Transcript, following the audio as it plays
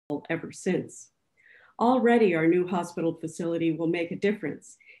ever since. Already, our new hospital facility will make a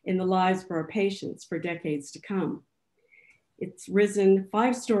difference in the lives of our patients for decades to come. It's risen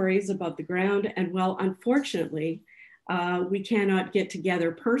 5 stories above the ground, and while unfortunately, we cannot get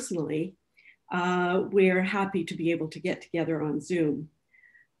together personally, we're happy to be able to get together on Zoom.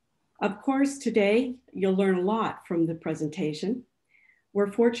 Of course, today, you'll learn a lot from the presentation.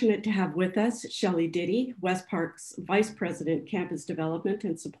 We're fortunate to have with us Shelley Diddy, Westpark's Vice President, Campus Development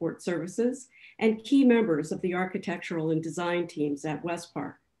and Support Services, and key members of the architectural and design teams at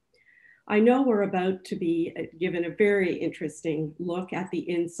Westpark. I know we're about to be given a very interesting look at the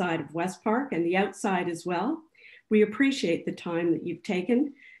inside of Westpark and the outside as well. We appreciate the time that you've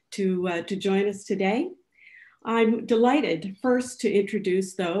taken to join us today. I'm delighted first to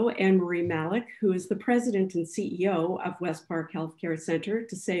introduce, though, Anne-Marie Malik, who is the President and CEO of Westpark Healthcare Center,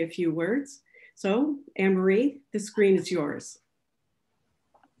 to say a few words. So, Anne-Marie, the screen is yours.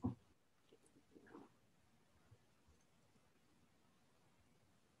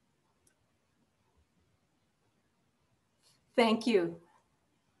 Thank you.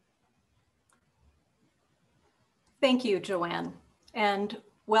 Thank you, Joanne, and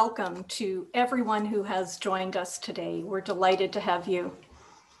welcome to everyone who has joined us today. We're delighted to have you.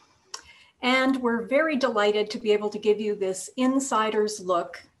 And we're very delighted to be able to give you this insider's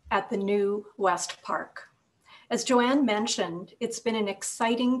look at the new Westpark. As Joanne mentioned, it's been an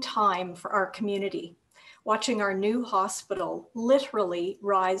exciting time for our community, watching our new hospital literally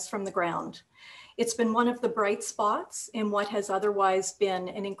rise from the ground. It's been one of the bright spots in what has otherwise been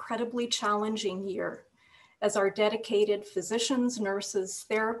an incredibly challenging year, as our dedicated physicians, nurses,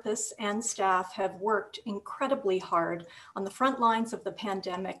 therapists, and staff have worked incredibly hard on the front lines of the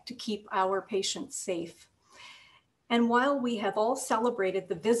pandemic to keep our patients safe. And while we have all celebrated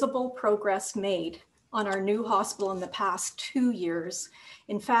the visible progress made on our new hospital in the past 2 years,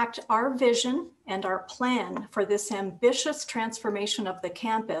 in fact, our vision and our plan for this ambitious transformation of the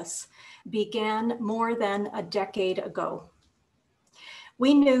campus began more than a decade ago.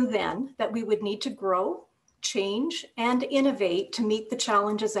 We knew then that we would need to grow, change, and innovate to meet the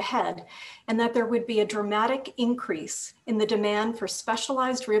challenges ahead, and that there would be a dramatic increase in the demand for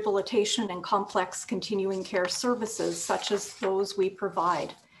specialized rehabilitation and complex continuing care services, such as those we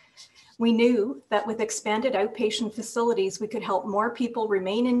provide. We knew that with expanded outpatient facilities, we could help more people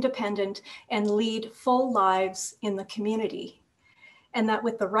remain independent and lead full lives in the community. And that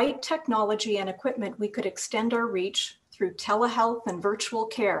with the right technology and equipment, we could extend our reach through telehealth and virtual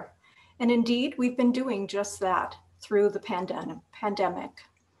care. And indeed, we've been doing just that through the pandemic.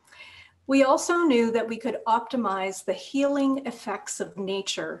 We also knew that we could optimize the healing effects of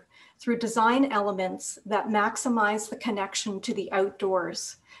nature through design elements that maximize the connection to the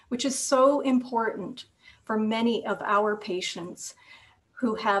outdoors, which is so important for many of our patients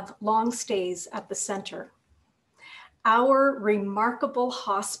who have long stays at the center. Our remarkable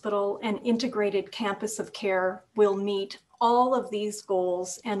hospital and integrated campus of care will meet all of these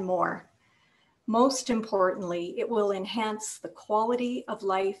goals and more. Most importantly, it will enhance the quality of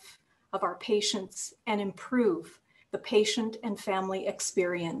life of our patients and improve the patient and family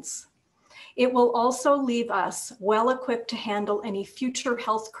experience. It will also leave us well equipped to handle any future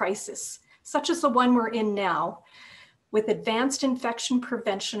health crisis, such as the one we're in now, with advanced infection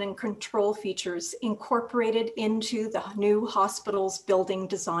prevention and control features incorporated into the new hospital's building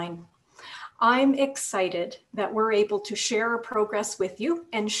design. I'm excited that we're able to share our progress with you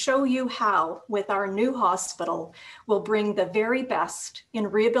and show you how, with our new hospital, we'll bring the very best in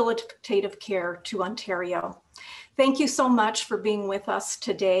rehabilitative care to Ontario. Thank you so much for being with us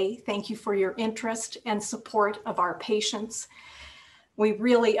today. Thank you for your interest and support of our patients. We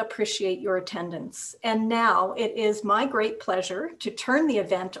really appreciate your attendance. And now it is my great pleasure to turn the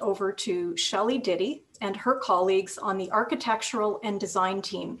event over to Shelley Diddy and her colleagues on the architectural and design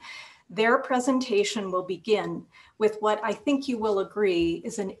team. Their presentation will begin with what I think you will agree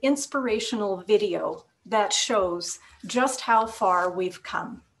is an inspirational video that shows just how far we've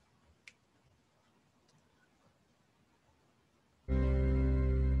come.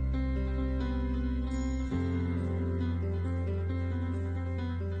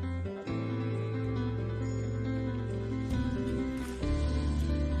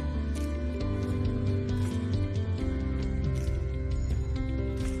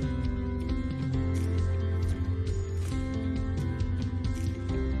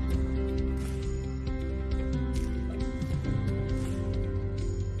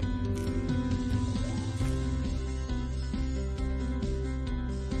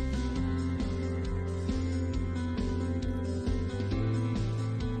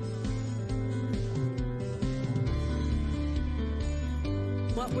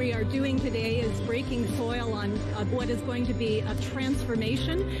 What we are doing today is breaking soil on what is going to be a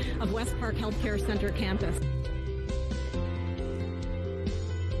transformation of West Park Healthcare Center campus.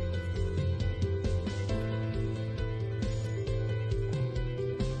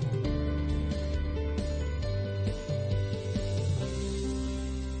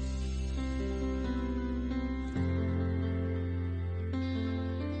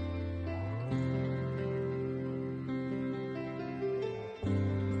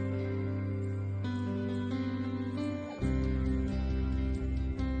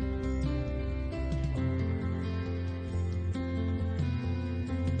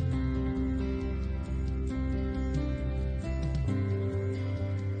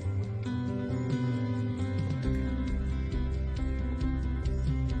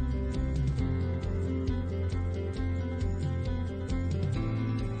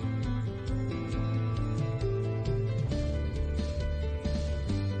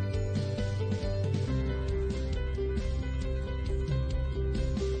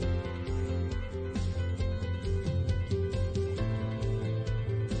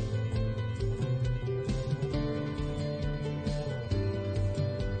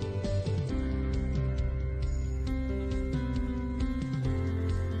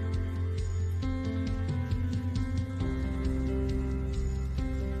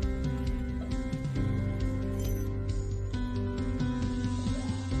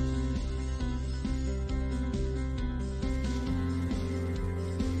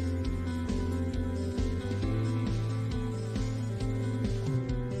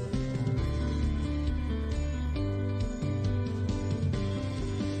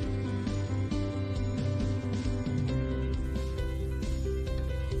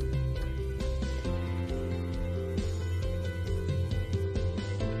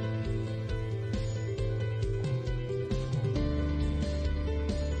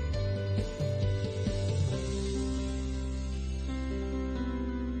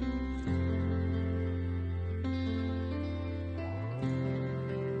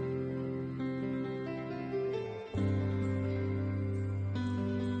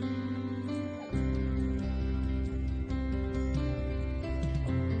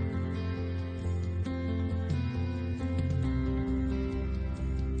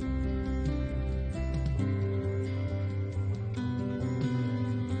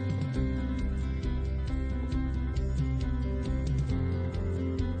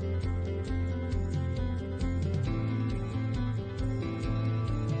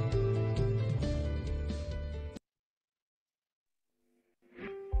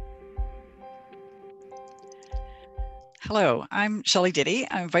 Hello, I'm Shelley Diddy.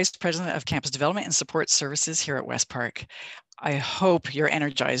 I'm Vice President of Campus Development and Support Services here at West Park. I hope you're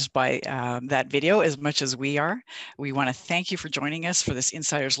energized by that video as much as we are. We want to thank you for joining us for this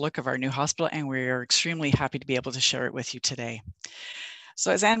insider's look of our new hospital, and we're extremely happy to be able to share it with you today. So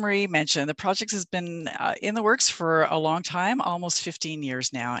as Anne-Marie mentioned, the project has been in the works for a long time, almost 15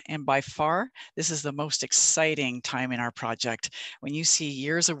 years now. And by far, this is the most exciting time in our project. When you see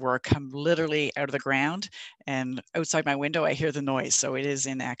years of work come literally out of the ground, and outside my window, I hear the noise. So it is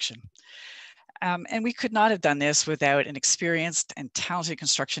in action. And we could not have done this without an experienced and talented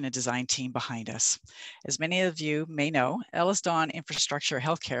construction and design team behind us. As many of you may know, EllisDon Infrastructure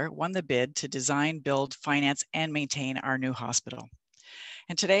Healthcare won the bid to design, build, finance, and maintain our new hospital.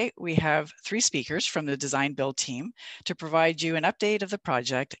 And today we have 3 speakers from the design build team to provide you an update of the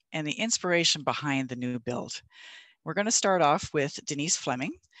project and the inspiration behind the new build. We're going to start off with Denise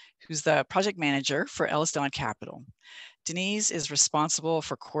Fleming, who's the project manager for EllisDon Capital. Denise is responsible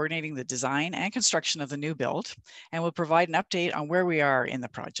for coordinating the design and construction of the new build and will provide an update on where we are in the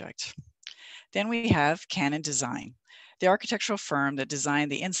project. Then we have Canon Design, the architectural firm that designed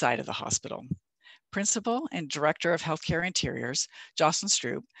the inside of the hospital. Principal and Director of Healthcare Interiors, Jocelyn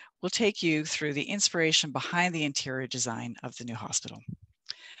Stroop, will take you through the inspiration behind the interior design of the new hospital.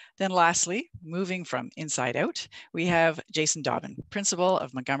 Then lastly, moving from inside out, we have Jason Dobbin, Principal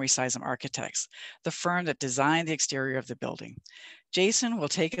of Montgomery Sizem Architects, the firm that designed the exterior of the building. Jason will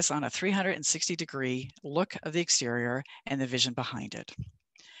take us on a 360-degree look of the exterior and the vision behind it.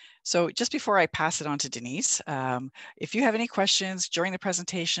 So just before I pass it on to Denise, if you have any questions during the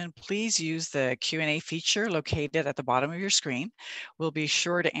presentation, please use the Q&A feature located at the bottom of your screen. We'll be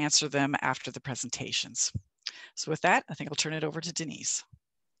sure to answer them after the presentations. So with that, I think I'll turn it over to Denise.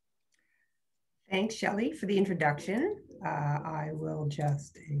 Thanks, Shelley, for the introduction. I will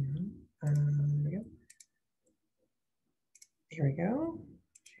just, there we go.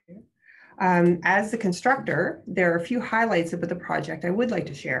 As the constructor, there are a few highlights about the project I would like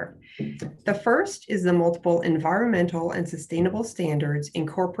to share. The first is the multiple environmental and sustainable standards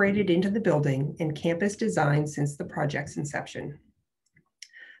incorporated into the building and campus design since the project's inception.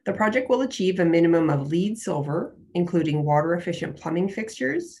 The project will achieve a minimum of LEED Silver, including water-efficient plumbing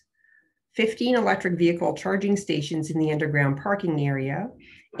fixtures, 15 electric vehicle charging stations in the underground parking area,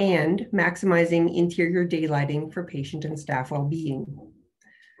 and maximizing interior daylighting for patient and staff well-being.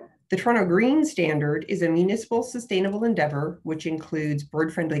 The Toronto Green Standard is a municipal sustainable endeavor, which includes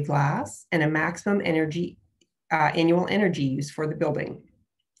bird-friendly glass and a maximum annual energy use for the building.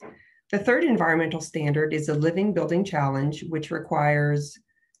 The third environmental standard is a Living Building Challenge, which requires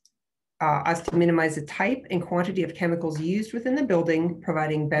us to minimize the type and quantity of chemicals used within the building,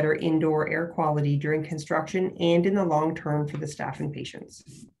 providing better indoor air quality during construction and in the long term for the staff and patients.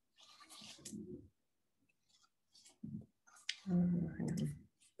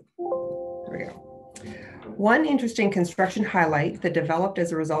 There we go. One interesting construction highlight that developed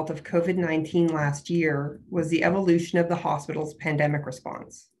as a result of COVID-19 last year was the evolution of the hospital's pandemic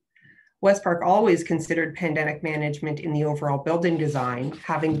response. Westpark always considered pandemic management in the overall building design,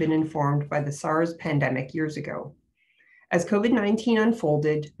 having been informed by the SARS pandemic years ago. As COVID-19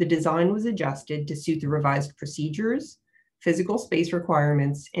 unfolded, the design was adjusted to suit the revised procedures, physical space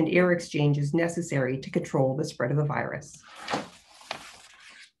requirements, and air exchanges necessary to control the spread of the virus.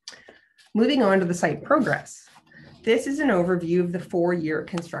 Moving on to the site progress. This is an overview of the 4-year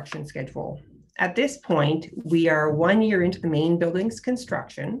construction schedule. At this point, we are 1 year into the main building's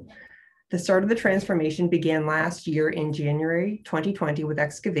construction. The start of the transformation began last year in January 2020 with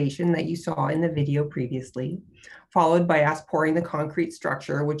excavation that you saw in the video previously, followed by us pouring the concrete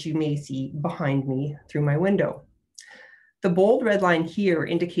structure, which you may see behind me through my window. The bold red line here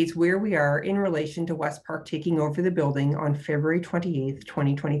indicates where we are in relation to Westpark taking over the building on February 28th,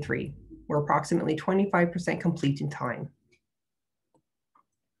 2023. We're approximately 25% complete in time.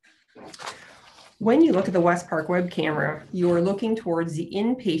 When you look at the Westpark web camera, you are looking towards the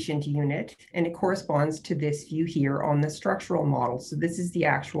inpatient unit, and it corresponds to this view here on the structural model. So this is the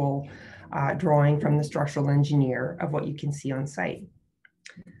actual drawing from the structural engineer of what you can see on site.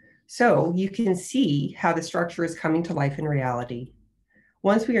 So you can see how the structure is coming to life in reality.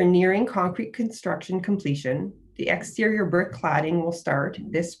 Once we are nearing concrete construction completion, the exterior brick cladding will start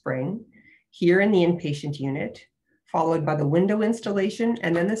this spring here in the inpatient unit, followed by the window installation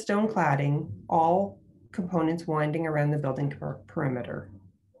and then the stone cladding, all components winding around the building perimeter.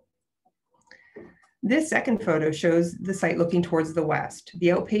 This second photo shows the site looking towards the west. The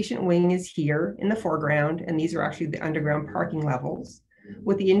outpatient wing is here in the foreground, and these are actually the underground parking levels,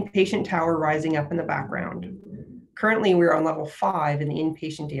 with the inpatient tower rising up in the background. Currently, we're on level 5 in the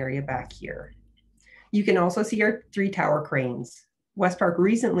inpatient area back here. You can also see our 3 tower cranes. Westpark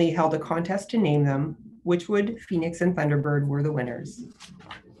recently held a contest to name them. Witchwood, Phoenix, and Thunderbird were the winners.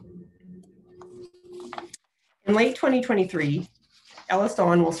 In late 2023, Ellis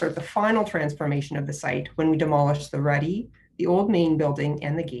Dawn will start the final transformation of the site when we demolish the Ruddy, the old main building,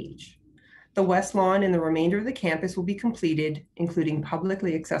 and the Gage. The west lawn and the remainder of the campus will be completed, including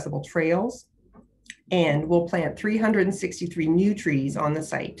publicly accessible trails, and we'll plant 363 new trees on the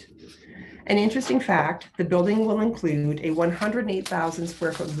site. An interesting fact, the building will include a 108,000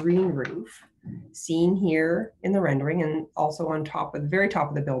 square foot green roof, seen here in the rendering and also on top of the very top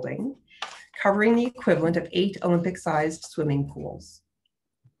of the building, covering the equivalent of 8 Olympic-sized swimming pools.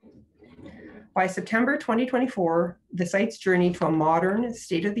 By September 2024, the site's journey to a modern,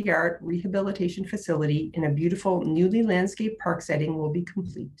 state-of-the-art rehabilitation facility in a beautiful, newly landscaped park setting will be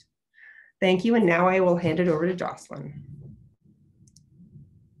complete. Thank you, and now I will hand it over to Jocelyn.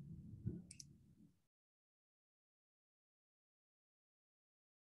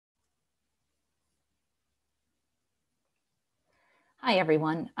 Hi,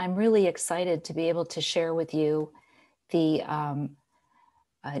 everyone. I'm really excited to be able to share with you the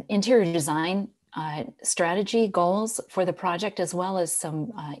interior design strategy goals for the project, as well as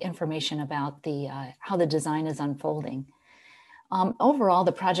some information about how the design is unfolding. Overall,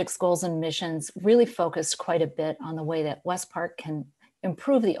 the project's goals and missions really focused quite a bit on the way that Westpark can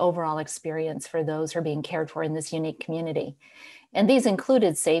improve the overall experience for those who are being cared for in this unique community. And these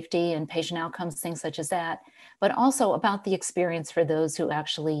included safety and patient outcomes, things such as that, but also about the experience for those who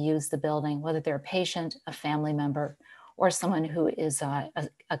actually use the building, whether they're a patient, a family member, or someone who is a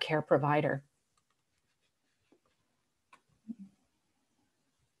care provider.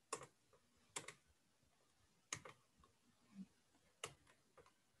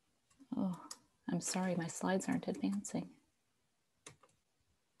 Oh, I'm sorry, my slides aren't advancing.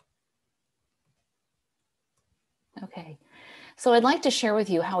 Okay. So I'd like to share with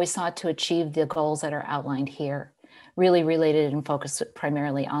you how we sought to achieve the goals that are outlined here, really related and focused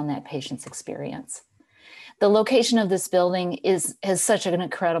primarily on that patient's experience. The location of this building has such an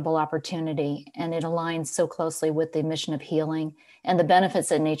incredible opportunity, and it aligns so closely with the mission of healing and the benefits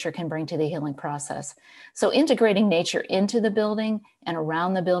that nature can bring to the healing process. So integrating nature into the building and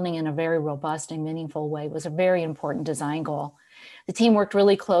around the building in a very robust and meaningful way was a very important design goal. The team worked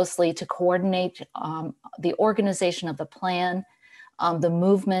really closely to coordinate the organization of the plan, the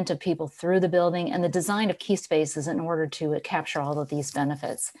movement of people through the building, and the design of key spaces in order to capture all of these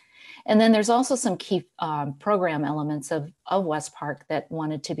benefits. And then there's also some key program elements of West Park that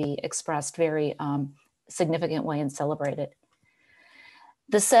wanted to be expressed very significant way and celebrated.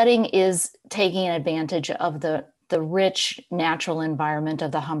 The setting is taking advantage of the rich natural environment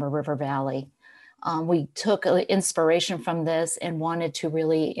of the Humber River Valley. We took inspiration from this and wanted to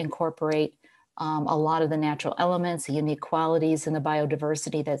really incorporate a lot of the natural elements, the unique qualities, and the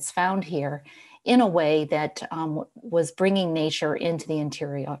biodiversity that's found here in a way that was bringing nature into the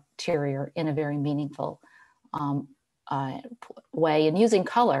interior in a very meaningful way, and using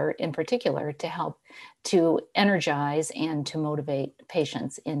color in particular to help to energize and to motivate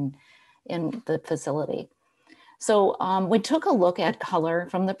patients in the facility. So we took a look at color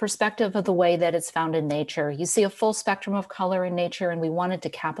from the perspective of the way that it's found in nature. You see a full spectrum of color in nature, and we wanted to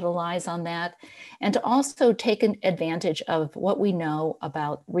capitalize on that and to also take advantage of what we know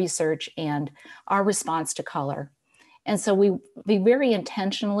about research and our response to color. And so we very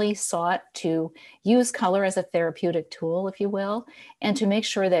intentionally sought to use color as a therapeutic tool, if you will, and to make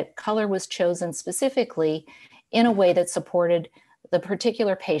sure that color was chosen specifically in a way that supported the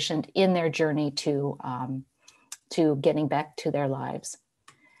particular patient in their journey to getting back to their lives.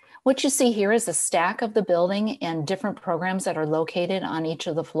 What you see here is a stack of the building and different programs that are located on each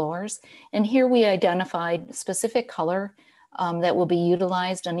of the floors. And here we identified specific color that will be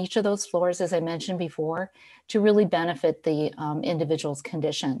utilized on each of those floors, as I mentioned before, to really benefit the individual's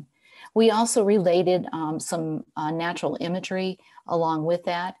condition. We also related some natural imagery along with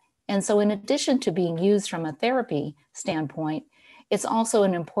that. And so in addition to being used from a therapy standpoint, it's also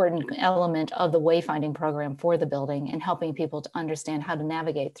an important element of the wayfinding program for the building and helping people to understand how to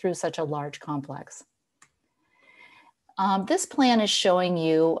navigate through such a large complex. This plan is showing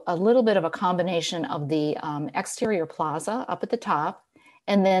you a little bit of a combination of the exterior plaza up at the top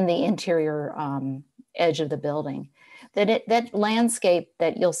and then the interior edge of the building. That landscape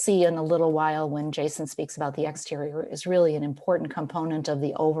that you'll see in a little while when Jason speaks about the exterior is really an important component of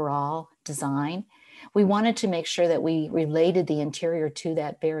the overall design. We wanted to make sure that we related the interior to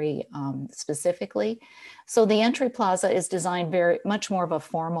that very specifically. So the entry plaza is designed very much more of a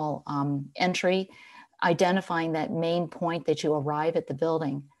formal entry, identifying that main point that you arrive at the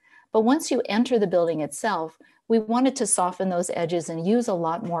building. But once you enter the building itself, we wanted to soften those edges and use a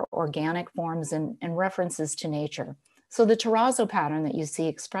lot more organic forms and references to nature. So the terrazzo pattern that you see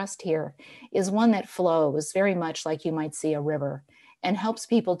expressed here is one that flows very much like you might see a river and helps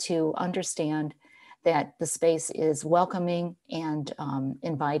people to understand that the space is welcoming and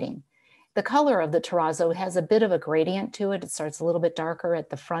inviting. The color of the terrazzo has a bit of a gradient to it. It starts a little bit darker at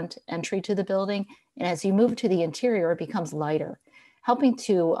the front entry to the building. And as you move to the interior, it becomes lighter, helping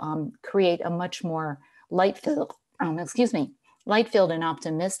to create a much more light-filled and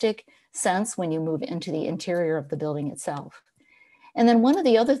optimistic sense when you move into the interior of the building itself. And then one of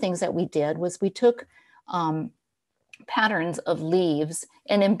the other things that we did was we took patterns of leaves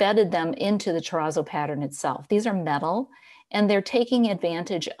and embedded them into the terrazzo pattern itself. These are metal, and they're taking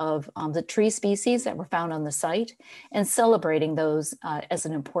advantage of the tree species that were found on the site and celebrating those as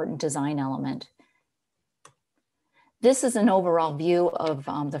an important design element. This is an overall view of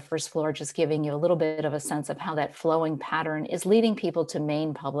the first floor, just giving you a little bit of a sense of how that flowing pattern is leading people to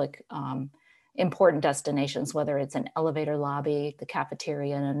main public important destinations, whether it's an elevator lobby, the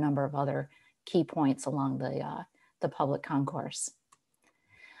cafeteria, and a number of other key points along the public concourse.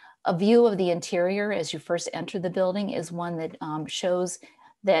 A view of the interior as you first enter the building is one that shows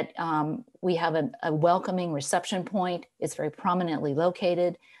that we have a welcoming reception point. It's very prominently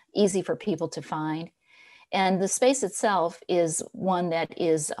located, easy for people to find. And the space itself is one that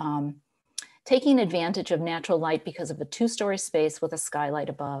is taking advantage of natural light because of a two-story space with a skylight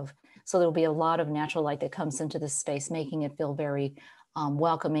above. So there'll be a lot of natural light that comes into this space, making it feel very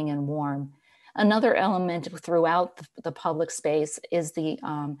welcoming and warm. Another element throughout the public space is the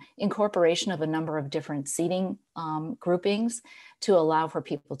incorporation of a number of different seating groupings to allow for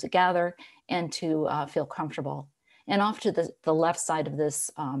people to gather and to feel comfortable. And off to the left side of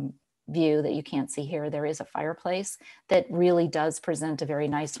this view that you can't see here, there is a fireplace that really does present a very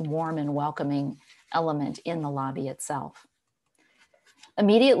nice, warm and welcoming element in the lobby itself.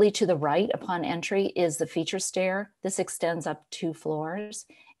 Immediately to the right upon entry is the feature stair. This extends up 2 floors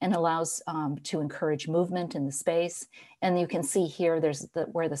and allows to encourage movement in the space. And you can see here, there's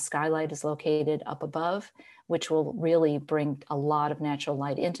where the skylight is located up above, which will really bring a lot of natural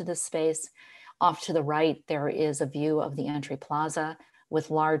light into this space. Off to the right, there is a view of the entry plaza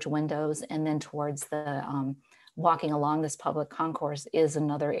with large windows, and then towards the walking along this public concourse is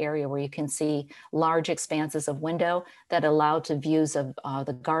another area where you can see large expanses of window that allow to views of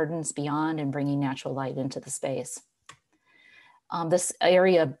the gardens beyond and bringing natural light into the space. This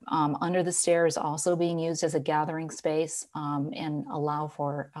area under the stair is also being used as a gathering space and allow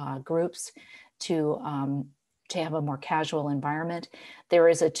for groups to have a more casual environment. There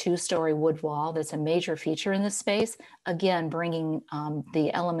is a 2-story wood wall that's a major feature in this space, again, bringing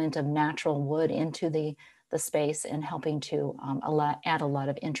the element of natural wood into the space and helping to add a lot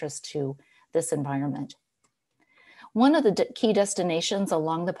of interest to this environment. One of the key destinations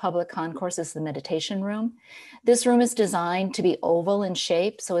along the public concourse is the meditation room. This room is designed to be oval in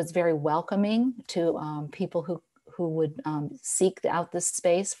shape, so it's very welcoming to people who would seek out this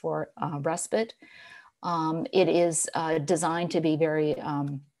space for respite. It is designed to be very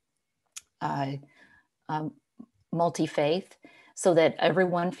multi-faith, so that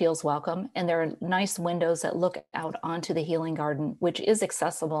everyone feels welcome. And there are nice windows that look out onto the healing garden, which is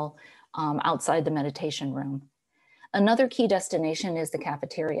accessible outside the meditation room. Another key destination is the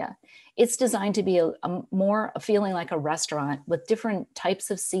cafeteria. It's designed to be a more feeling like a restaurant with different types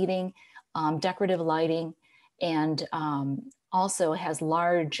of seating, decorative lighting, and also has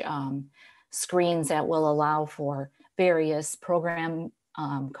large screens that will allow for various program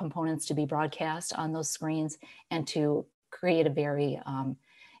components to be broadcast on those screens and to create a very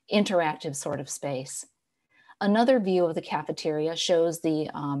interactive sort of space. Another view of the cafeteria shows the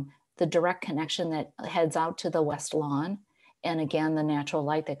direct connection that heads out to the west lawn, and again, the natural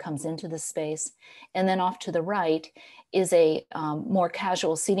light that comes into the space. And then off to the right is a more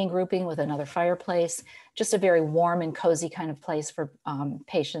casual seating grouping with another fireplace, just a very warm and cozy kind of place for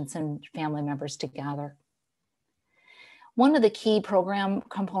patients and family members to gather. One of the key program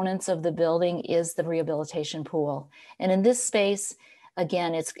components of the building is the rehabilitation pool. And in this space,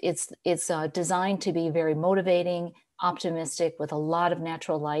 again, it's designed to be very motivating, optimistic, with a lot of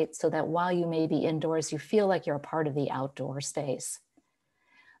natural light, so that while you may be indoors, you feel like you're a part of the outdoor space.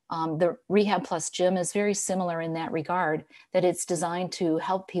 The Rehab Plus gym is very similar in that regard, that it's designed to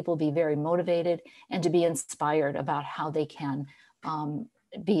help people be very motivated and to be inspired about how they can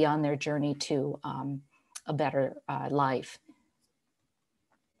be on their journey to a better life.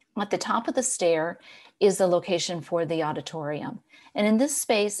 At the top of the stair is the location for the auditorium. And in this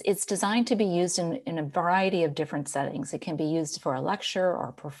space, it's designed to be used in a variety of different settings. It can be used for a lecture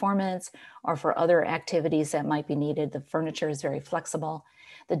or performance or for other activities that might be needed. The furniture is very flexible.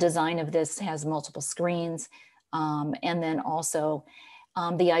 The design of this has multiple screens. And then also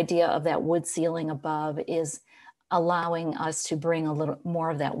the idea of that wood ceiling above is allowing us to bring a little more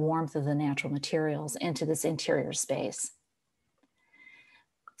of that warmth of the natural materials into this interior space.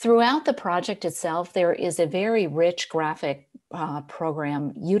 Throughout the project itself, there is a very rich graphic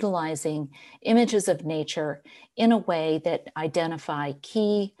program utilizing images of nature in a way that identify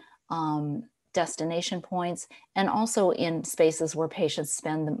key destination points, and also in spaces where patients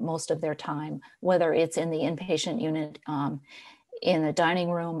spend most of their time, whether it's in the inpatient unit, in the dining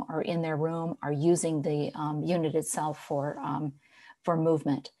room, or in their room, or using the unit itself for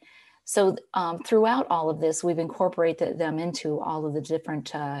movement. So throughout all of this, we've incorporated them into all of the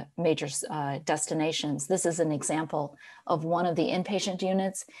different major destinations. This is an example of one of the inpatient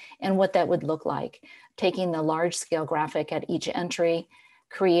units and what that would look like, taking the large scale graphic at each entry,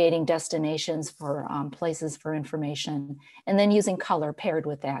 creating destinations for places for information, and then using color paired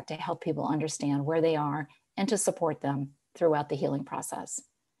with that to help people understand where they are and to support them throughout the healing process.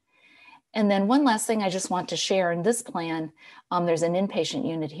 And then one last thing I just want to share in this plan, there's an inpatient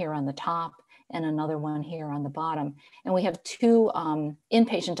unit here on the top and another one here on the bottom. And we have two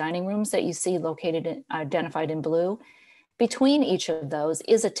inpatient dining rooms that you see located, identified in blue. Between each of those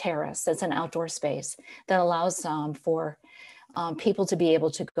is a terrace that's an outdoor space that allows for people to be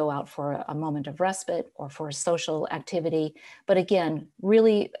able to go out for a moment of respite or for a social activity. But again,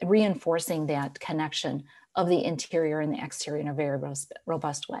 really reinforcing that connection of the interior and the exterior in a very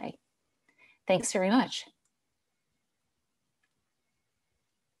robust way. Thanks very much.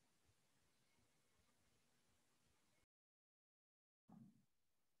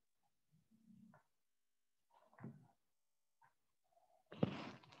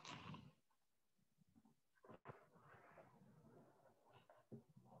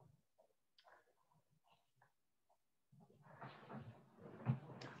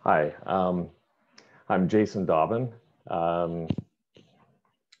 Hi, I'm Jason Dobbin.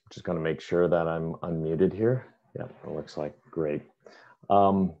 Just going to make sure that I'm unmuted here. Yeah, it looks like great.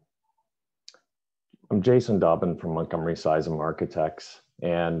 I'm Jason Dobbin from Montgomery Sizem Architects,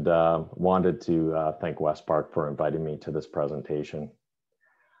 and wanted to thank Westpark for inviting me to this presentation.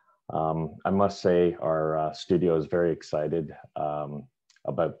 I must say our studio is very excited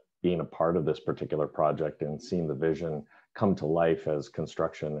about being a part of this particular project and seeing the vision come to life as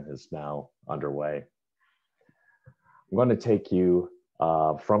construction is now underway. I'm going to take you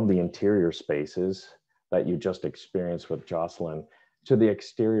from the interior spaces that you just experienced with Jocelyn to the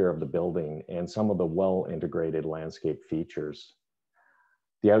exterior of the building and some of the well-integrated landscape features.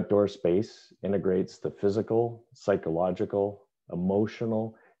 The outdoor space integrates the physical, psychological,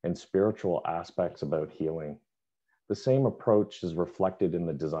 emotional, and spiritual aspects about healing. The same approach is reflected in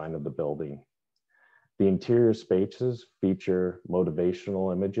the design of the building. The interior spaces feature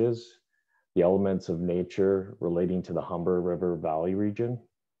motivational images, the elements of nature relating to the Humber River Valley region.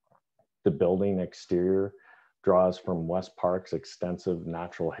 The building exterior draws from Westpark's extensive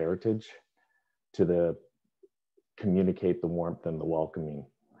natural heritage to communicate the warmth and the welcoming.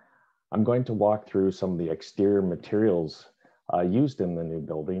 I'm going to walk through some of the exterior materials used in the new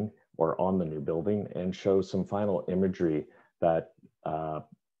building or on the new building and show some final imagery that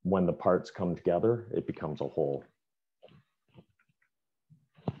when the parts come together, it becomes a whole.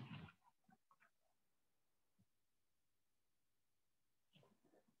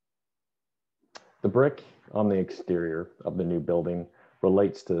 The brick on the exterior of the new building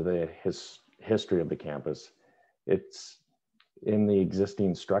relates to the history of the campus. It's in the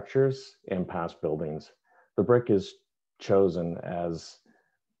existing structures and past buildings. The brick is chosen as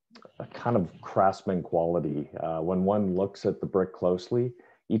a kind of craftsman quality. When one looks at the brick closely,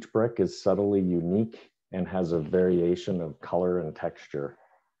 each brick is subtly unique and has a variation of color and texture.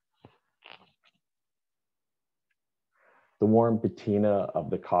 The warm patina of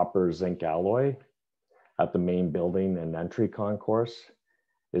the copper zinc alloy at the main building and entry concourse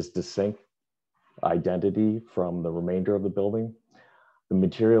is distinct identity from the remainder of the building. The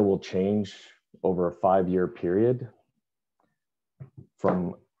material will change over a 5-year period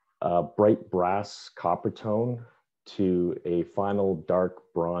from a bright brass copper tone to a final dark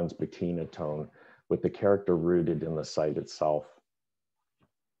bronze patina tone with the character rooted in the site itself.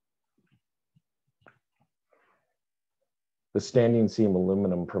 The standing seam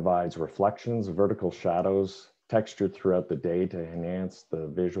aluminum provides reflections, vertical shadows, texture throughout the day to enhance the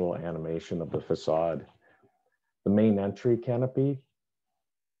visual animation of the facade. The main entry canopy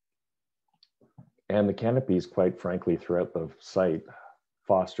and the canopies, quite frankly, throughout the site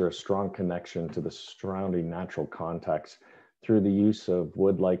foster a strong connection to the surrounding natural context through the use of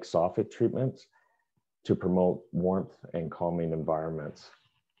wood-like soffit treatments to promote warmth and calming environments.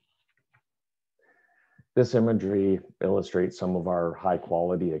 This imagery illustrates some of our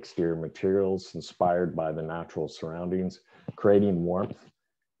high-quality exterior materials inspired by the natural surroundings, creating warmth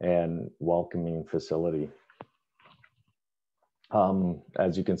and welcoming facility.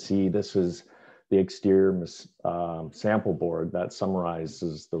 As you can see, this is the exterior sample board that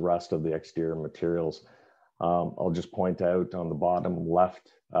summarizes the rest of the exterior materials. I'll just point out on the bottom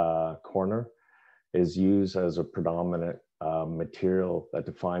left corner is used as a predominant material that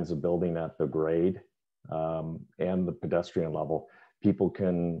defines the building at the grade and the pedestrian level. People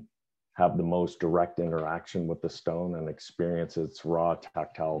can have the most direct interaction with the stone and experience its raw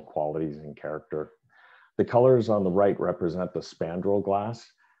tactile qualities and character. The colors on the right represent the spandrel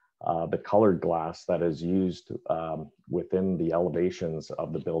glass, the colored glass that is used within the elevations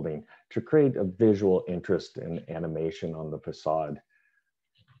of the building to create a visual interest and animation on the facade.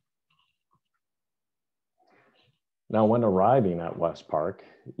 Now, when arriving at Westpark,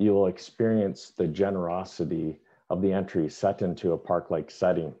 you will experience the generosity of the entry set into a park-like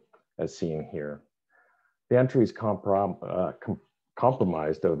setting as seen here. The entry is comprised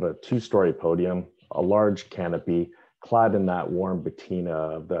of a 2-story podium, a large canopy, clad in that warm patina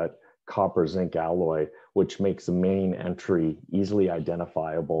of that copper zinc alloy, which makes the main entry easily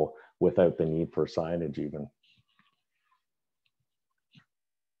identifiable without the need for signage even.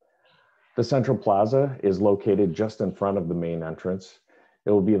 The central plaza is located just in front of the main entrance.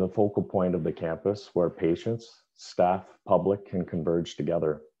 It will be the focal point of the campus where patients, staff, public can converge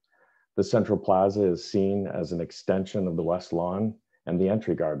together. The central plaza is seen as an extension of the West Lawn and the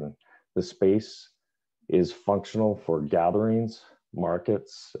entry garden. The space is functional for gatherings,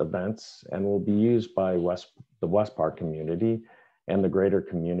 markets, events, and will be used by the Westpark community and the greater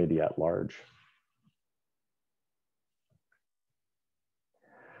community at large.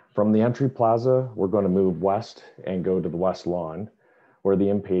 From the entry plaza, we're going to move west and go to the West Lawn, where the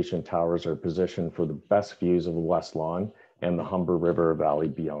inpatient towers are positioned for the best views of the West Lawn and the Humber River Valley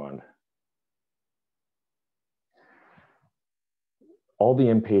beyond. All the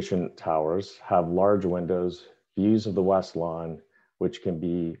inpatient towers have large windows, views of the West Lawn, which can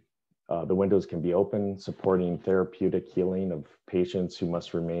be, the windows can be open, supporting therapeutic healing of patients who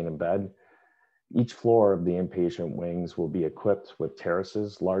must remain in bed. Each floor of the inpatient wings will be equipped with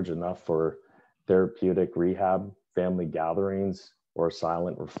terraces large enough for therapeutic rehab, family gatherings, or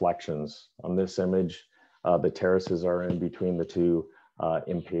silent reflections. On this image, the terraces are in between the two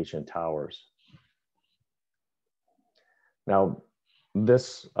inpatient towers. Now,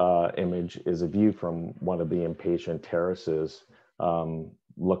 this image is a view from one of the inpatient terraces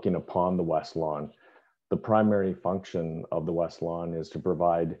looking upon the West Lawn. The primary function of the West Lawn is to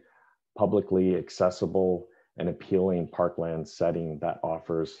provide publicly accessible and appealing parkland setting that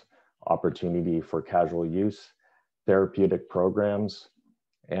offers opportunity for casual use, therapeutic programs,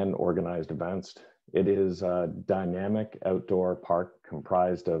 and organized events. It is a dynamic outdoor park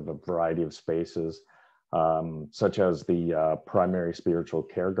comprised of a variety of spaces, such as the primary spiritual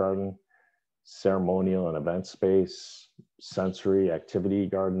care garden, ceremonial and event space, sensory activity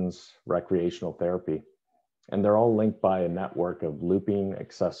gardens, recreational therapy. And they're all linked by a network of looping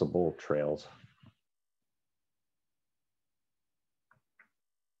accessible trails.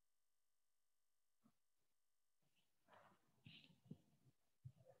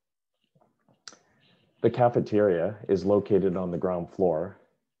 The cafeteria is located on the ground floor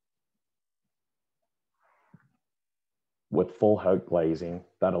with full height glazing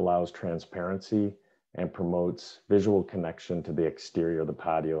that allows transparency and promotes visual connection to the exterior of the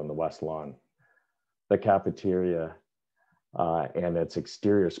patio and the West Lawn. The cafeteria and its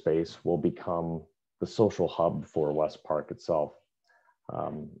exterior space will become the social hub for West Park itself.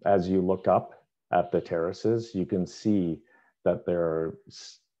 As you look up at the terraces, you can see that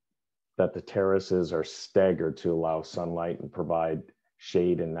that the terraces are staggered to allow sunlight and provide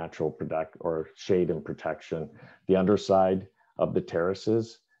shade and shade and protection. The underside of the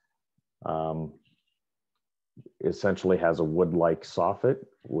terraces essentially has a wood-like soffit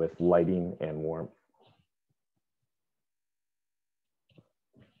with lighting and warmth.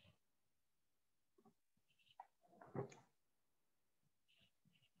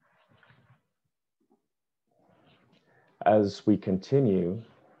 As we continue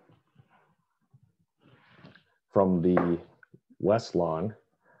from the West Lawn,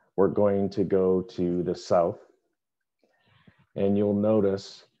 we're going to go to the south, and you'll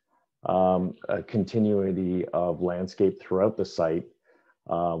notice a continuity of landscape throughout the site,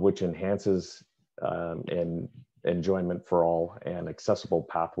 which enhances enjoyment for all and accessible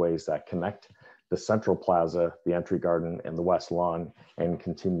pathways that connect the Central Plaza, the Entry Garden, and the West Lawn, and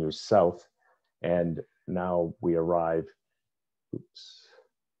continues south. And now we arrive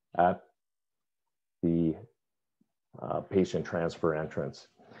at the patient transfer entrance.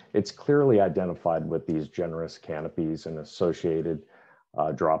 It's clearly identified with these generous canopies and associated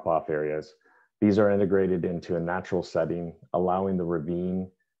drop-off areas. These are integrated into a natural setting, allowing the ravine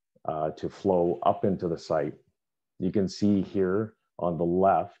to flow up into the site. You can see here on the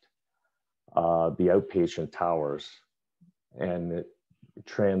left the outpatient towers, and it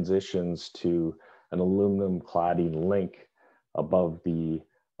transitions to an aluminum cladding link above the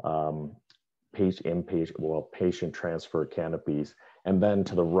patient transfer canopies, and then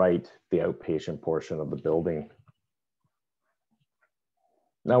to the right, the outpatient portion of the building.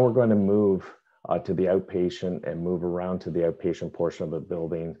 Now we're going to move to the outpatient and move around to the outpatient portion of the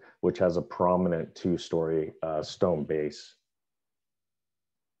building, which has a prominent two-story stone base.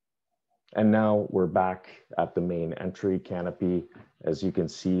 And now we're back at the main entry canopy. As you can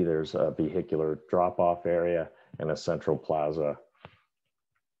see, there's a vehicular drop-off area and a central plaza.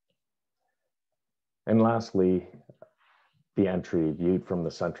 And lastly, the entry viewed from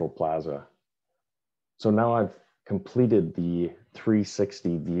the central plaza. So now I've completed the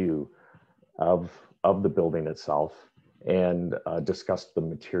 360 view of the building itself and discussed the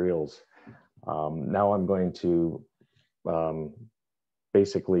materials. Now I'm going to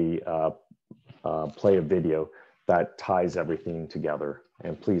basically play a video that ties everything together,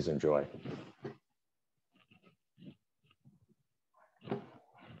 and please enjoy.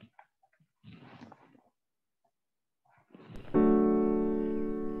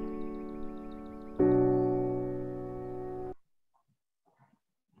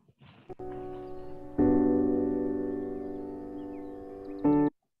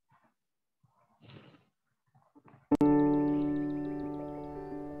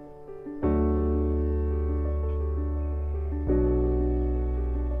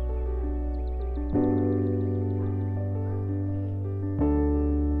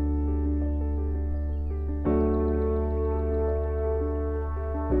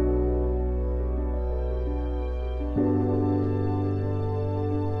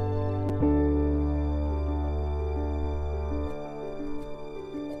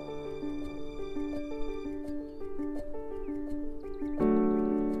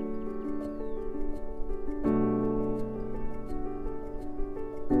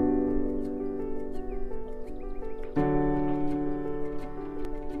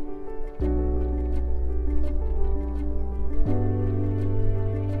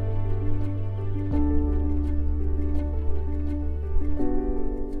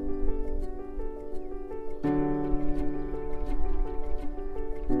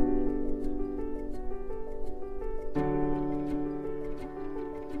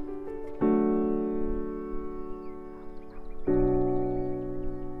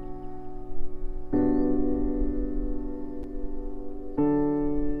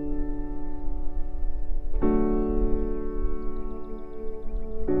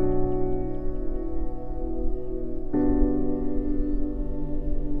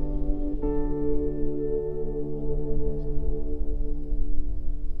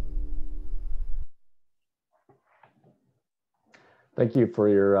 Thank you for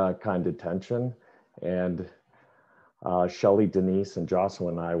your kind attention. And Shelley, Denise, and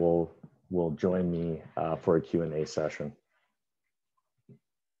Jocelyn and I will join me for a Q&A session.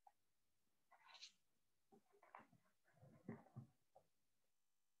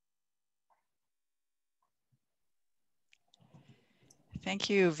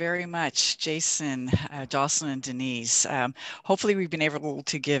 Thank you very much, Jason, Jocelyn, and Denise. Hopefully we've been able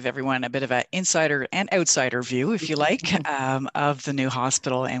to give everyone a bit of an insider and outsider view, if you like, of the new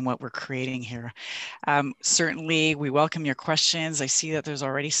hospital and what we're creating here. Certainly, we welcome your questions. I see that there's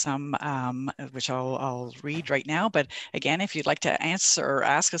already some, which I'll read right now. But again, if you'd like to answer or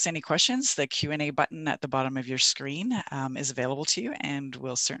ask us any questions, the Q&A button at the bottom of your screen is available to you, and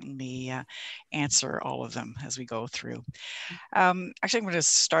we'll certainly answer all of them as we go through. Actually, I'm going to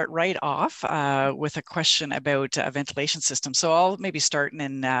start right off with a question about a ventilation system. So I'll maybe start and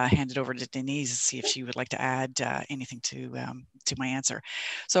then hand it over to Denise to see if she would like to add anything to my answer.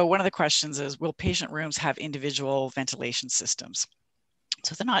 So one of the questions is, will patient rooms have individual ventilation systems?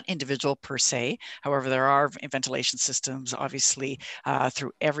 So they're not individual per se. However, there are ventilation systems, obviously,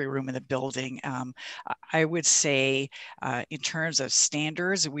 through every room in the building. I would say in terms of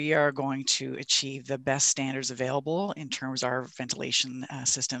standards, we are going to achieve the best standards available in terms of our ventilation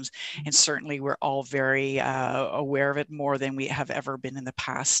systems. And certainly we're all very aware of it, more than we have ever been in the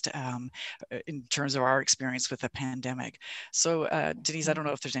past in terms of our experience with the pandemic. So Denise, I don't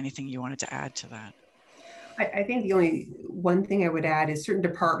know if there's anything you wanted to add to that. I think the only one thing I would add is certain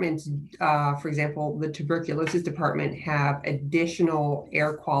departments, for example, the tuberculosis department, have additional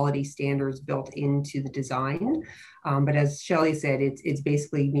air quality standards built into the design. But as Shelley said, it's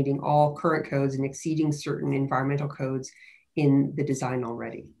basically meeting all current codes and exceeding certain environmental codes in the design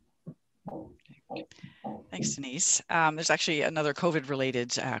already. Thanks, Denise. There's actually another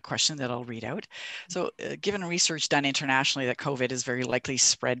COVID-related question that I'll read out. So given research done internationally that COVID is very likely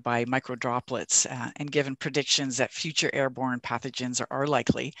spread by microdroplets, and given predictions that future airborne pathogens are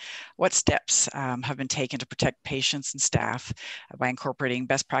likely, what steps have been taken to protect patients and staff by incorporating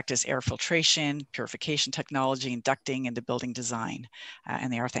best practice air filtration, purification technology, and ducting into building design?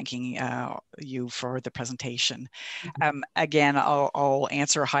 And they are thanking you for the presentation. Again, I'll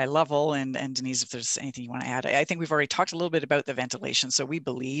answer high level, and Denise, if there's anything you want to add. I think we've already talked a little bit about the ventilation, so we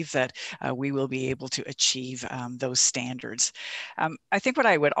believe that we will be able to achieve those standards. I think what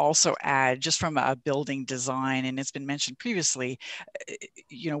I would also add, just from a building design, and it's been mentioned previously,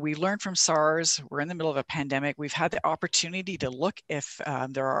 we learned from SARS, we're in the middle of a pandemic, we've had the opportunity to look if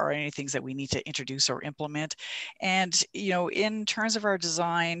there are any things that we need to introduce or implement. And, in terms of our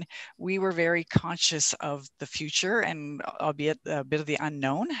design, we were very conscious of the future, and albeit a bit of the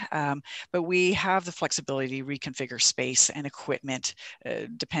unknown, but we have the flexibility to reconfigure space and equipment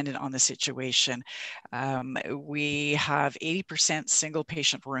dependent on the situation. We have 80% single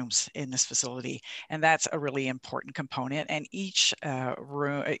patient rooms in this facility, and that's a really important component. And each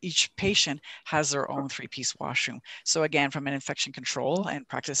patient has their own 3-piece washroom. So again, from an infection control and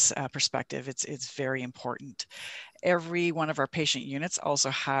practice perspective, it's very important. Every one of our patient units also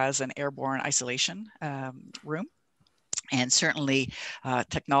has an airborne isolation room. And certainly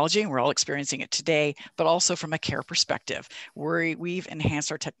technology, and we're all experiencing it today, but also from a care perspective, we've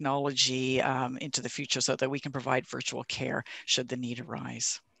enhanced our technology into the future so that we can provide virtual care should the need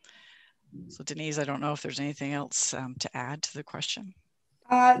arise. So Denise, I don't know if there's anything else to add to the question.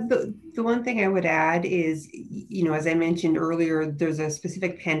 The one thing I would add is, as I mentioned earlier, there's a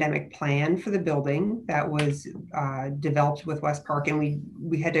specific pandemic plan for the building that was developed with West Park, and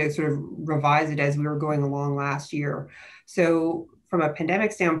we had to sort of revise it as we were going along last year. So from a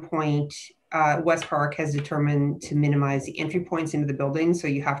pandemic standpoint, West Park has determined to minimize the entry points into the building. So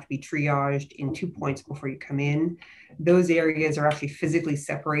you have to be triaged in 2 points before you come in. Those areas are actually physically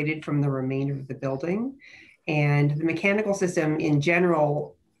separated from the remainder of the building. And the mechanical system in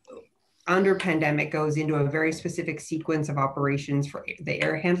general, under pandemic, goes into a very specific sequence of operations for the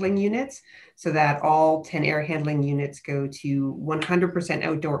air handling units, so that all 10 air handling units go to 100%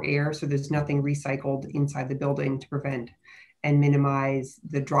 outdoor air. So there's nothing recycled inside the building to prevent and minimize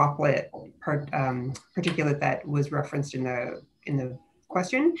the droplet particulate that was referenced in the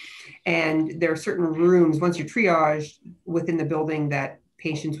question. And there are certain rooms, once you're triaged within the building, that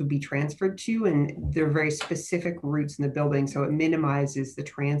patients would be transferred to, and there are very specific routes in the building, so it minimizes the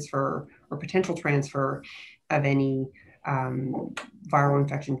transfer or potential transfer of any viral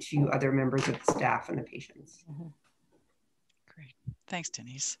infection to other members of the staff and the patients. Great, thanks,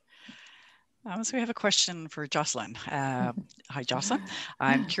 Denise. So we have a question for Jocelyn. Hi, Jocelyn.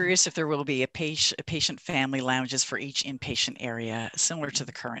 I'm curious if there will be a patient family lounges for each inpatient area, similar to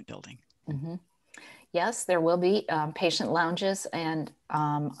the current building. Yes, there will be patient lounges, and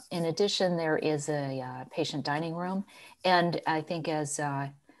in addition, there is a patient dining room. And I think as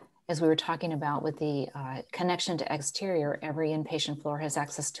we were talking about with the connection to exterior, every inpatient floor has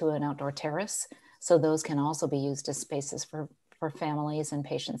access to an outdoor terrace. So those can also be used as spaces for families and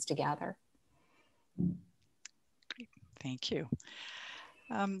patients to gather. Great, thank you.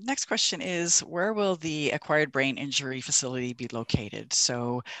 Next question is, where will the acquired brain injury facility be located?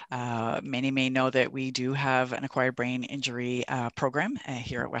 So many may know that we do have an acquired brain injury program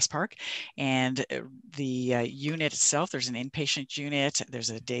here at West Park, and the unit itself, there's an inpatient unit,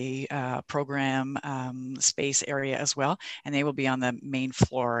 there's a day program space area as well, and they will be on the main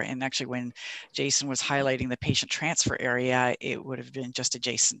floor. And actually when Jason was highlighting the patient transfer area, it would have been just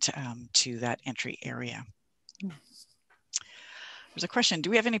adjacent to that entry area. There's a question, do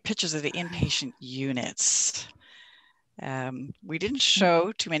we have any pictures of the inpatient units? We didn't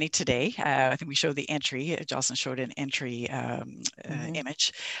show too many today. I think we showed the entry. Jocelyn showed an entry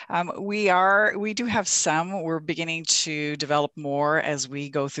image. We do have some. We're beginning to develop more as we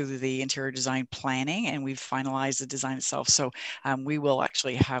go through the interior design planning, and we've finalized the design itself. So we will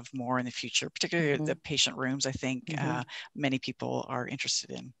actually have more in the future, particularly the patient rooms. I think many people are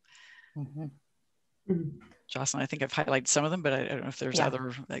interested in. Jocelyn, I think I've highlighted some of them, but I don't know if there's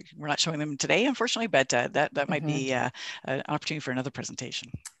other, like, we're not showing them today, unfortunately, but that might be an opportunity for another presentation.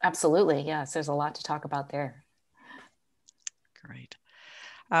 Absolutely, yes, there's a lot to talk about there. Great.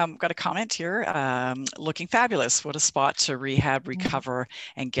 Got a comment here, looking fabulous. What a spot to rehab, recover,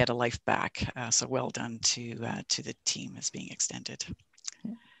 and get a life back. So well done to the team as being extended.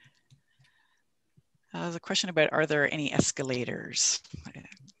 There's a question about, are there any escalators?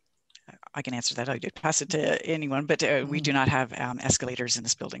 I can answer that. I did pass it to anyone, but we do not have escalators in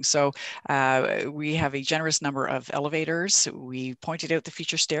this building. So we have a generous number of elevators. We pointed out the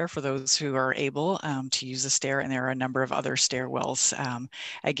feature stair for those who are able to use the stair, and there are a number of other stairwells,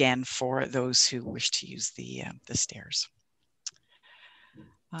 again, for those who wish to use the stairs.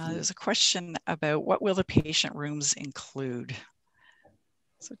 There's a question about, what will the patient rooms include?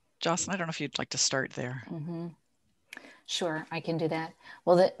 So Jocelyn, I don't know if you'd like to start there. Sure, I can do that.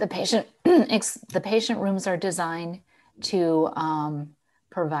 Well, the patient rooms are designed to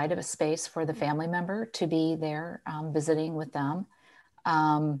provide a space for the family member to be there visiting with them.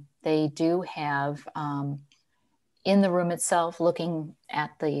 They do have in the room itself, looking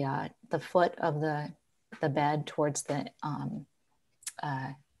at the foot of the bed towards the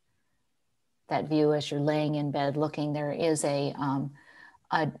that view as you're laying in bed looking, there is a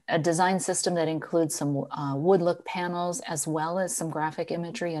design system that includes some wood look panels as well as some graphic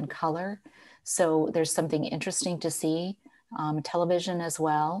imagery and color. So there's something interesting to see, television as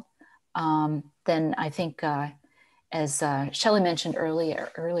well. Then I think as Shelley mentioned earlier,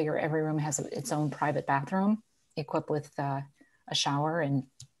 every room has its own private bathroom equipped with a shower and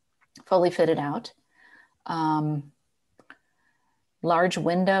fully fitted out. Large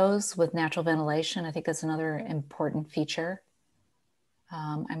windows with natural ventilation. I think that's another important feature.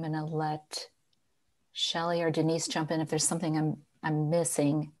 I'm going to let Shelley or Denise jump in if there's something I'm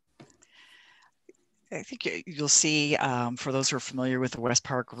missing. I think you'll see, for those who are familiar with the West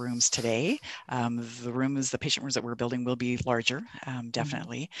Park rooms today, the patient rooms that we're building will be larger,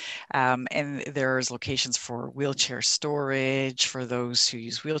 definitely. And there's locations for wheelchair storage for those who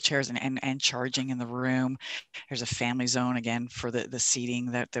use wheelchairs and charging in the room. There's a family zone, again, for the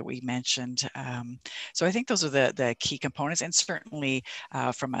seating that we mentioned. So I think those are the key components. And certainly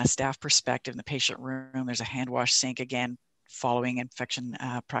from a staff perspective in the patient room, there's a hand wash sink, again, following infection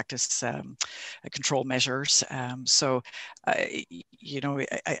practice control measures. So, you know,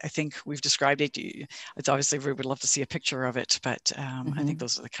 I think we've described it. It's obviously, we would love to see a picture of it, but I think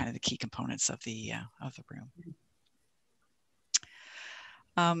those are the kind of the key components of the room.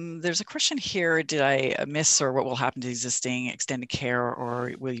 There's a question here, did I miss, or what will happen to existing extended care,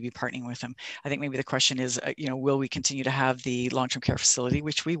 or will you be partnering with them? I think maybe the question is, you know, will we continue to have the long-term care facility,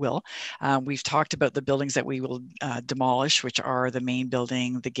 which we will. We've talked about the buildings that we will demolish, which are the main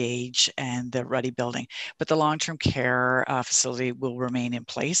building, the Gage, and the Ruddy building. But the long-term care facility will remain in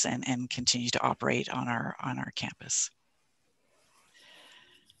place and continue to operate on our campus.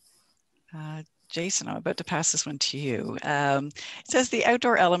 Jason, I'm about to pass this one to you. It says the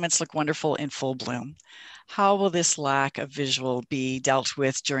outdoor elements look wonderful in full bloom. How will this lack of visual be dealt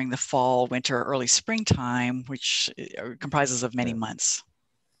with during the fall, winter, early springtime, which comprises of many months?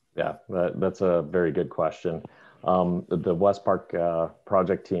 Yeah, that's a very good question. The West Park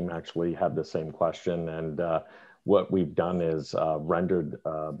project team actually had the same question, and what we've done is rendered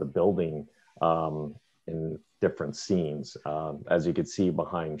the building in different scenes. As you can see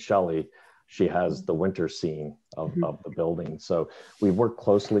behind Shelley, she has the winter scene of the building. So we've worked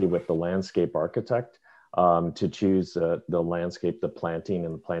closely with the landscape architect to choose the landscape, the planting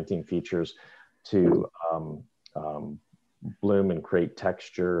and the planting features to bloom and create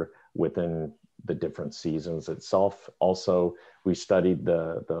texture within the different seasons itself. Also, we studied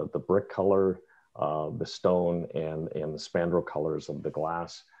the brick color, the stone, and the spandrel colors of the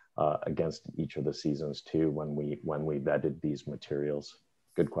glass against each of the seasons too when we vetted these materials.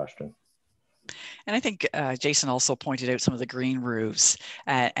 Good question. And I think Jason also pointed out some of the green roofs.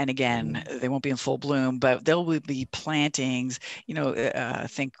 And again, they won't be in full bloom, but there will be plantings, you know,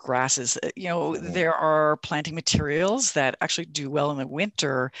 think grasses. You know, there are planting materials that actually do well in the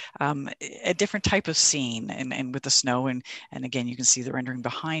winter, a different type of scene. And with the snow, and again, you can see the rendering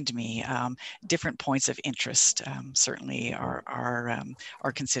behind me, different points of interest certainly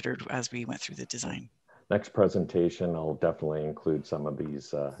are considered as we went through the design. Next presentation, I'll definitely include some of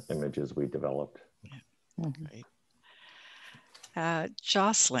these images we developed. Yeah. Great.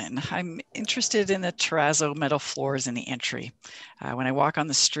 Jocelyn, I'm interested in the terrazzo metal floors in the entry. When I walk on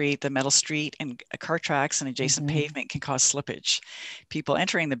the street, the metal street and car tracks and adjacent pavement can cause slippage. People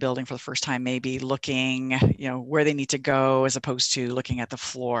entering the building for the first time may be looking, you know, where they need to go as opposed to looking at the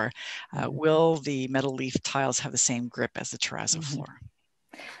floor. Will the metal leaf tiles have the same grip as the terrazzo floor?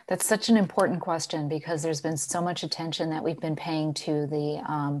 That's such an important question because there's been so much attention that we've been paying to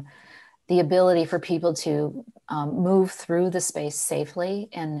the ability for people to move through the space safely,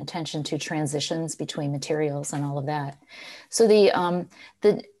 and attention to transitions between materials and all of that. So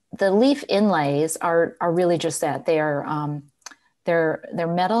the leaf inlays are really just that. They are they're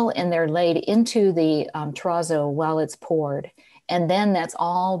metal, and they're laid into the terrazzo while it's poured, and then that's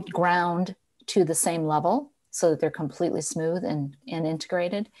all ground to the same level, so that they're completely smooth and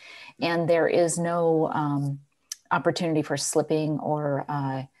integrated. And there is no opportunity for slipping or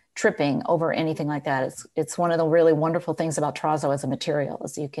tripping over anything like that. It's one of the really wonderful things about terrazzo as a material,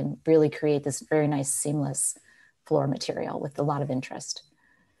 is you can really create this very nice seamless floor material with a lot of interest.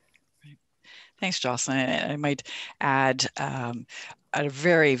 Thanks, Jocelyn. I might add a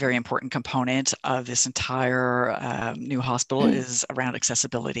very, very important component of this entire new hospital is around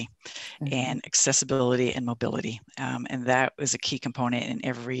accessibility and accessibility and mobility. And that was a key component in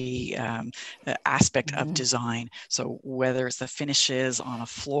every aspect of design. So whether it's the finishes on a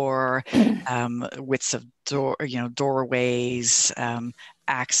floor, widths of doorways,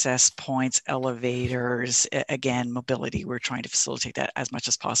 access points, elevators, again, mobility, we're trying to facilitate that as much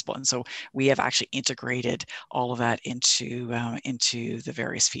as possible. And so we have actually integrated all of that into the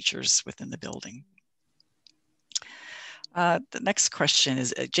various features within the building. The next question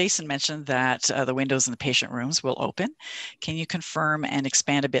is, Jason mentioned that the windows in the patient rooms will open. Can you confirm and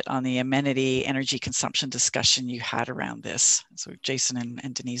expand a bit on the amenity energy consumption discussion you had around this? So Jason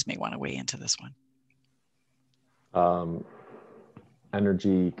and Denise may want to weigh into this one.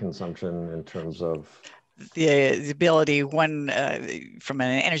 Energy consumption in terms of? The ability, from an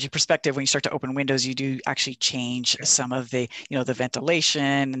energy perspective, when you start to open windows, you do actually change some of the, the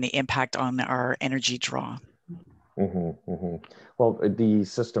ventilation and the impact on our energy draw. Well, the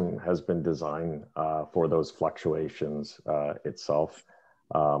system has been designed for those fluctuations itself.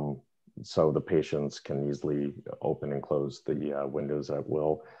 So the patients can easily open and close the windows at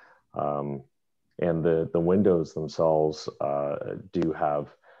will. And the windows themselves do have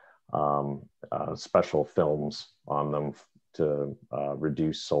special films on them to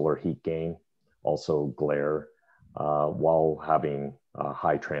reduce solar heat gain, also glare, while having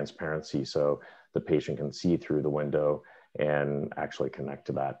high transparency. So the patient can see through the window and actually connect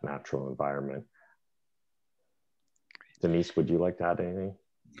to that natural environment. Denise, would you like to add anything?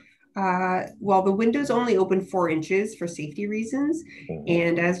 Well, the windows only open 4 inches for safety reasons.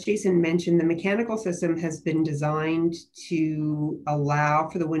 And as Jason mentioned, the mechanical system has been designed to allow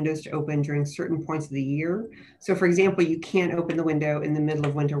for the windows to open during certain points of the year. So for example, you can't open the window in the middle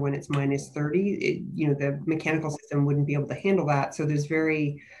of winter when it's -30. The mechanical system wouldn't be able to handle that. So there's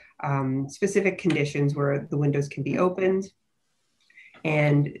very specific conditions where the windows can be opened.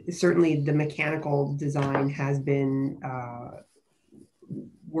 And certainly the mechanical design has been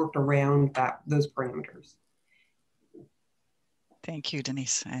worked around those parameters. Thank you,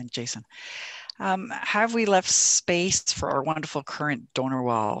 Denise and Jason. Have we left space for our wonderful current donor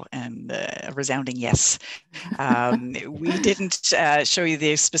wall? And a resounding yes. We didn't show you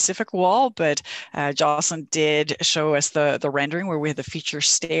the specific wall, but Jocelyn did show us the rendering where we had the feature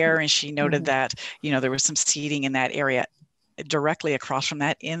stair, and she noted that there was some seating in that area. Directly across from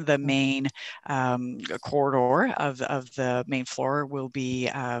that, in the main corridor of the main floor, will be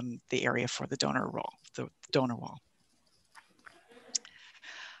the area for the donor wall.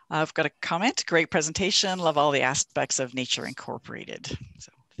 I've got a comment. Great presentation. Love all the aspects of Nature Incorporated.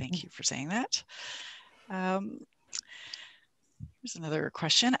 So thank you for saying that. Here's another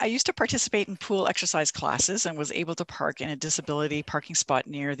question. I used to participate in pool exercise classes and was able to park in a disability parking spot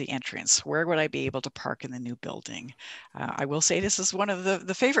near the entrance. Where would I be able to park in the new building? I will say this is one of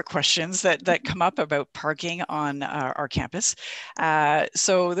the favorite questions that come up about parking on our campus.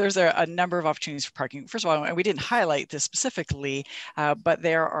 So there's a number of opportunities for parking. First of all, and we didn't highlight this specifically, but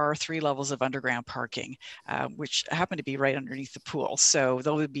there are 3 levels of underground parking, which happen to be right underneath the pool. So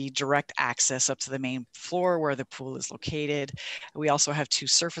there would be direct access up to the main floor where the pool is located. We also have 2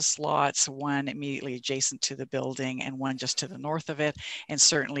 surface lots, one immediately adjacent to the building and one just to the north of it. And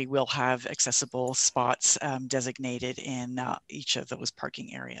certainly we'll have accessible spots designated in each of those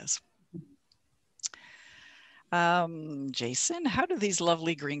parking areas. Jason, how do these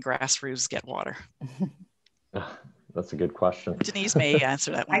lovely green grass roofs get water? That's a good question. Denise may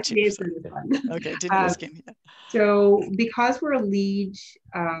answer that one I too. can answer this one. Okay, Denise can. Yeah. So because we're a LEED,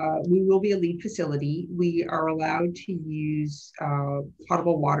 we will be a LEED facility, we are allowed to use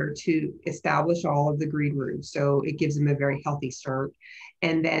potable water to establish all of the green roofs. So it gives them a very healthy start.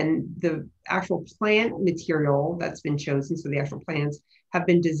 And then the actual plant material that's been chosen, so the actual plants have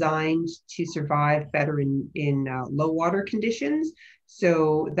been designed to survive better in low water conditions.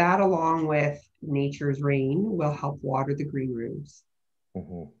 So that, along with nature's rain, will help water the green roofs.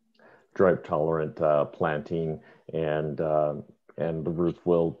 Mm-hmm. Drought tolerant planting, and the roof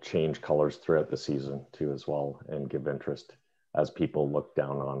will change colors throughout the season too as well, and give interest as people look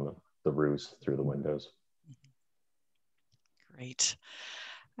down on the roofs through the windows. Great.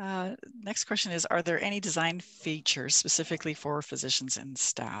 Next question is, are there any design features specifically for physicians and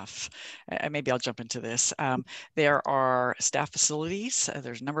staff? Maybe I'll jump into this. There are staff facilities.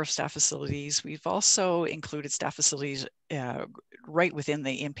 There's a number of staff facilities. We've also included staff facilities right within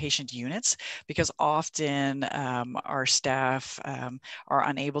the inpatient units, because often our staff are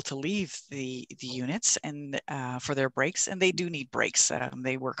unable to leave the units and for their breaks, and they do need breaks.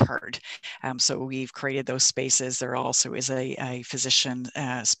 They work hard. So we've created those spaces. There also is a physician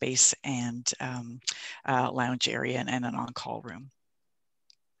space and lounge area and an on-call room.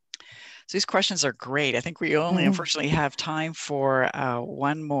 So these questions are great. I think we only unfortunately have time for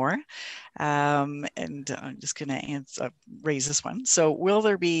one more. And I'm just going to raise this one. So will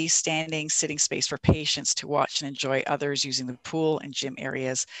there be standing, sitting space for patients to watch and enjoy others using the pool and gym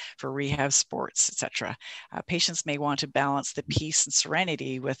areas for rehab, sports, etc.? Patients may want to balance the peace and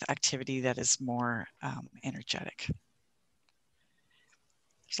serenity with activity that is more energetic.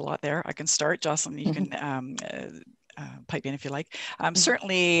 There's a lot there. I can start. Jocelyn, you can pipe in if you like.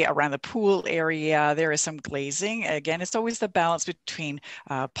 Certainly around the pool area, there is some glazing. Again, it's always the balance between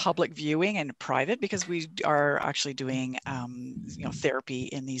public viewing and private, because we are actually doing therapy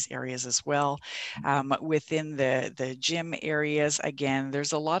in these areas as well. Within the gym areas, again,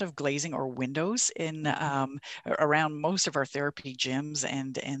 there's a lot of glazing or windows in around most of our therapy gyms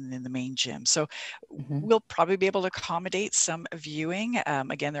and in the main gym. So we'll probably be able to accommodate some viewing.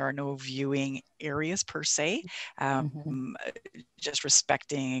 Again, there are no viewing areas per se. Just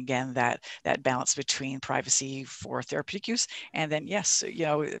respecting again that balance between privacy for therapeutic use, and then yes,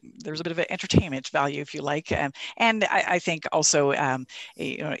 there's a bit of an entertainment value, if you like, and I think also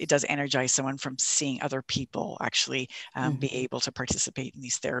it does energize someone from seeing other people actually be able to participate in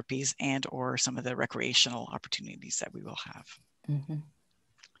these therapies and or some of the recreational opportunities that we will have.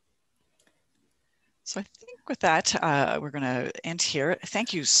 So I think with that, we're going to end here.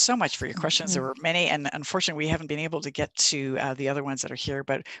 Thank you so much for your questions. There were many, and unfortunately, we haven't been able to get to the other ones that are here,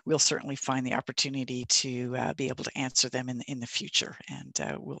 but we'll certainly find the opportunity to be able to answer them in the future, and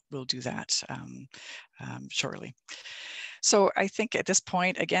we'll do that shortly. So I think at this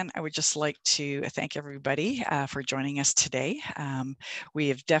point, again, I would just like to thank everybody for joining us today. We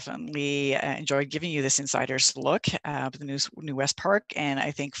have definitely enjoyed giving you this insider's look at the new West Park. And I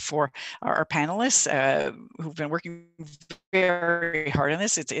think for our panelists who've been working very hard on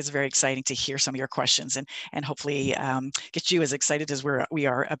this, it's very exciting to hear some of your questions and hopefully get you as excited as we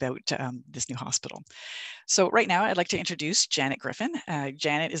are about this new hospital. So right now, I'd like to introduce Janet Griffin.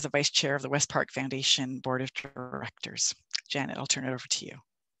 Janet is the Vice Chair of the West Park Foundation Board of Directors. Janet, I'll turn it over to you.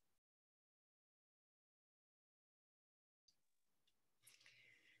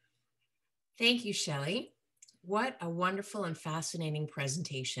 Thank you, Shelley. What a wonderful and fascinating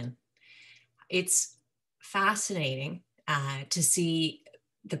presentation. It's fascinating to see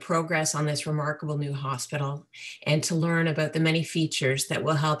the progress on this remarkable new hospital and to learn about the many features that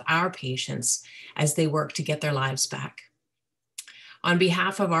will help our patients as they work to get their lives back. On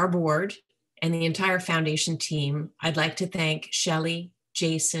behalf of our board and the entire foundation team, I'd like to thank Shelley,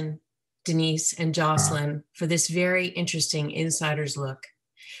 Jason, Denise, and Jocelyn for this very interesting insider's look.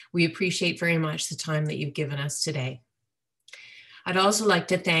 We appreciate very much the time that you've given us today. I'd also like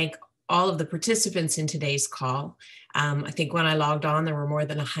to thank all of the participants in today's call. I think when I logged on, there were more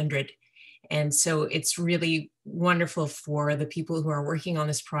than 100. And so it's really wonderful for the people who are working on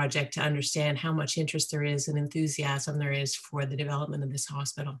this project to understand how much interest there is and enthusiasm there is for the development of this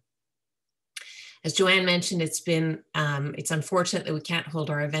hospital. As Joanne mentioned, it's unfortunate that we can't hold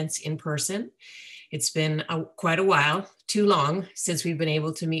our events in person. It's been quite a while, too long, since we've been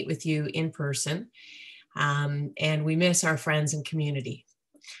able to meet with you in person. And we miss our friends and community.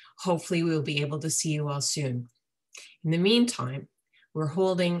 Hopefully we'll be able to see you all soon. In the meantime, we're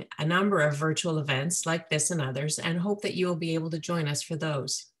holding a number of virtual events like this and others, and hope that you will be able to join us for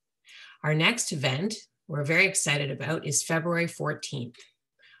those. Our next event we're very excited about is February 14th,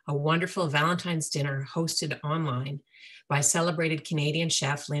 a wonderful Valentine's dinner hosted online by celebrated Canadian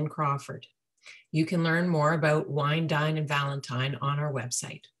chef Lynn Crawford. You can learn more about Wine, Dine, and Valentine on our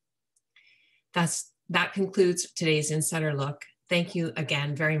website. That concludes today's Insider Look. Thank you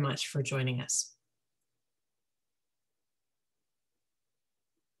again very much for joining us.